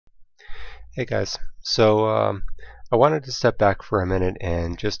Hey guys, I wanted to step back for a minute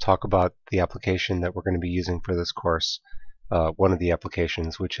and just talk about the application that we're going to be using for this course, one of the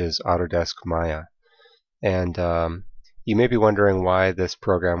applications, which is Autodesk Maya. And you may be wondering why this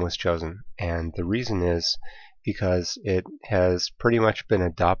program was chosen, and the reason is because it has pretty much been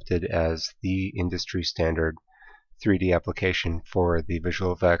adopted as the industry standard 3D application for the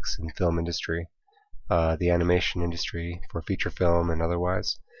visual effects and film industry, the animation industry for feature film and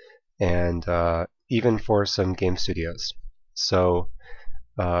otherwise, and even for some game studios. So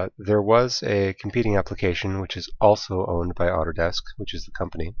there was a competing application which is also owned by Autodesk, which is the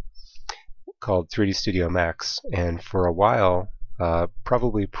company, called 3D Studio Max. And for a while,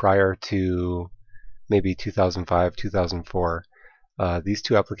 probably prior to maybe 2005, 2004, these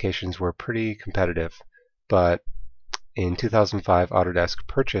two applications were pretty competitive. But in 2005, Autodesk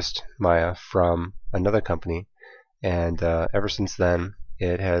purchased Maya from another company, and ever since then,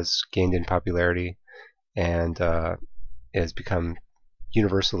 it has gained in popularity and has become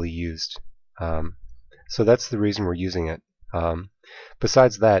universally used. So that's the reason we're using it.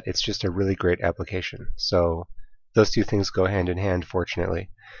 Besides that, it's just a really great application. So those two things go hand in hand,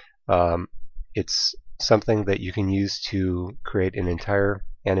 fortunately. It's something that you can use to create an entire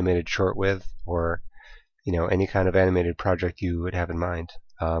animated short with, or any kind of animated project you would have in mind.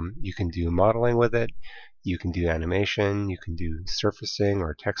 You can do modeling with it. You can do animation. You can do surfacing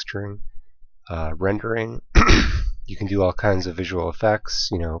or texturing, rendering. You can do all kinds of visual effects,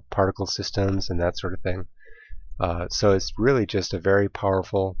 particle systems and that sort of thing. So it's really just a very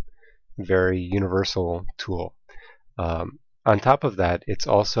powerful, very universal tool. On top of that, it's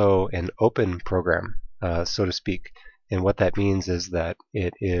also an open program, so to speak. And what that means is that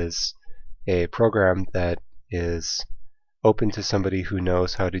it is a program that is open to somebody who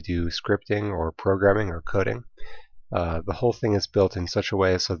knows how to do scripting or programming or coding. The whole thing is built in such a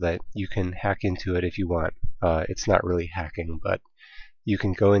way so that you can hack into it if you want. It's not really hacking, but you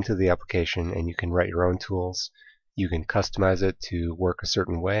can go into the application and you can write your own tools. You can customize it to work a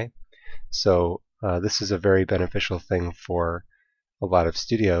certain way. So this is a very beneficial thing for a lot of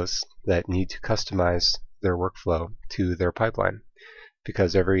studios that need to customize their workflow to their pipeline.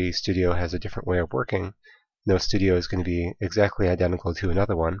 Because every studio has a different way of working, no studio is going to be exactly identical to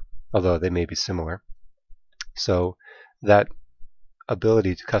another one, although they may be similar. So that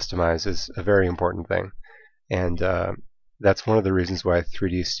ability to customize is a very important thing. And that's one of the reasons why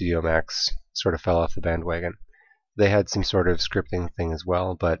 3D Studio Max sort of fell off the bandwagon. They had some sort of scripting thing as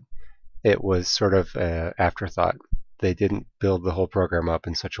well, but it was sort of an afterthought. They didn't build the whole program up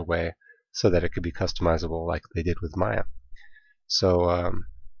in such a way so that it could be customizable like they did with Maya. So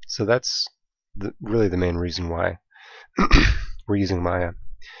that's really the main reason why we're using Maya.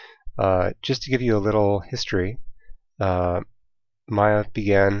 Just to give you a little history, Maya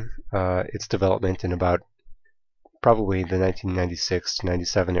began its development in about probably the 1996 to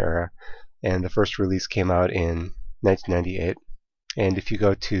 97 era, and the first release came out in 1998. And if you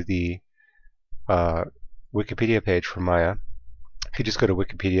go to the Wikipedia page for Maya, if you just go to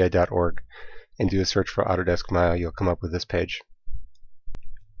wikipedia.org and do a search for Autodesk Maya, you'll come up with this page.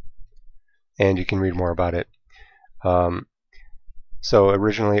 And you can read more about it. So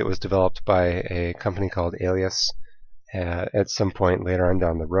originally it was developed by a company called Alias. At some point later on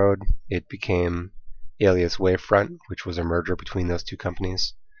down the road, it became Alias Wavefront, which was a merger between those two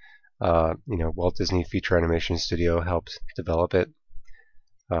companies. Walt Disney Feature Animation Studio helped develop it.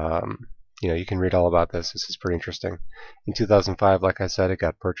 You can read all about this. This is pretty interesting. In 2005, like I said, it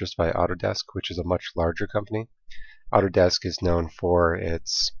got purchased by Autodesk, which is a much larger company. Autodesk is known for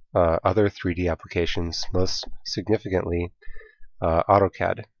its other 3D applications, most significantly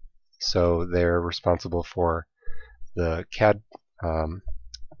AutoCAD. So they're responsible for the CAD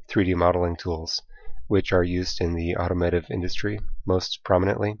 3D modeling tools, which are used in the automotive industry most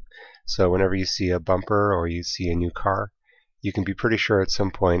prominently. So whenever you see a bumper or you see a new car, you can be pretty sure at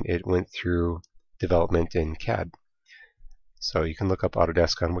some point it went through development in CAD. So you can look up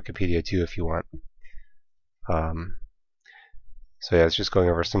Autodesk on Wikipedia too if you want. So yeah, it's just going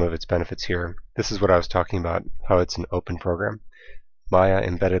over some of its benefits here. This is what I was talking about, how it's an open program. Maya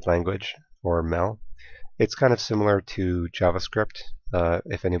Embedded Language, or MEL. It's kind of similar to JavaScript,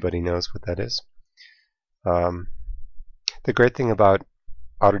 if anybody knows what that is. The great thing about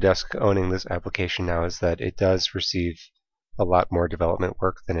Autodesk owning this application now is that it does receive a lot more development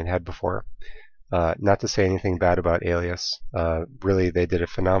work than it had before. Not to say anything bad about Alias. Really, they did a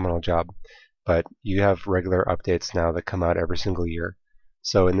phenomenal job. But you have regular updates now that come out every single year.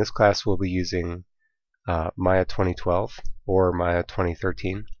 So in this class, we'll be using Maya 2012 or Maya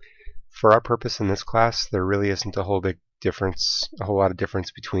 2013. For our purpose in this class, there really isn't a whole lot of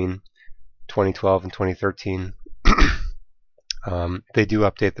difference between 2012 and 2013. They do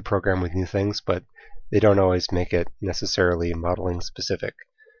update the program with new things, but they don't always make it necessarily modeling specific.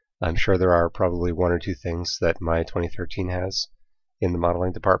 I'm sure there are probably one or two things that Maya 2013 has in the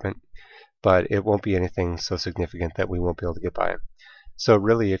modeling department, but it won't be anything so significant that we won't be able to get by. So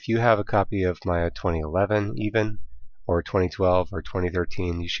really, if you have a copy of Maya 2011 even, or 2012 or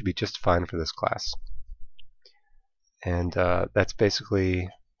 2013, you should be just fine for this class. And that's basically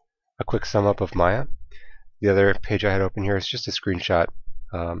a quick sum up of Maya. The other page I had open here is just a screenshot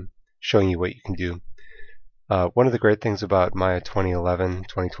showing you what you can do. One of the great things about Maya 2011,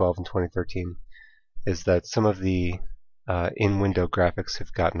 2012, and 2013 is that some of the in-window graphics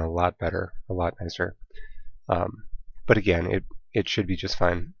have gotten a lot better, a lot nicer. But again, it should be just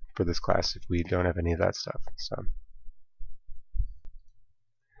fine for this class if we don't have any of that stuff.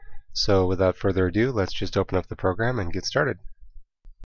 So without further ado, let's just open up the program and get started.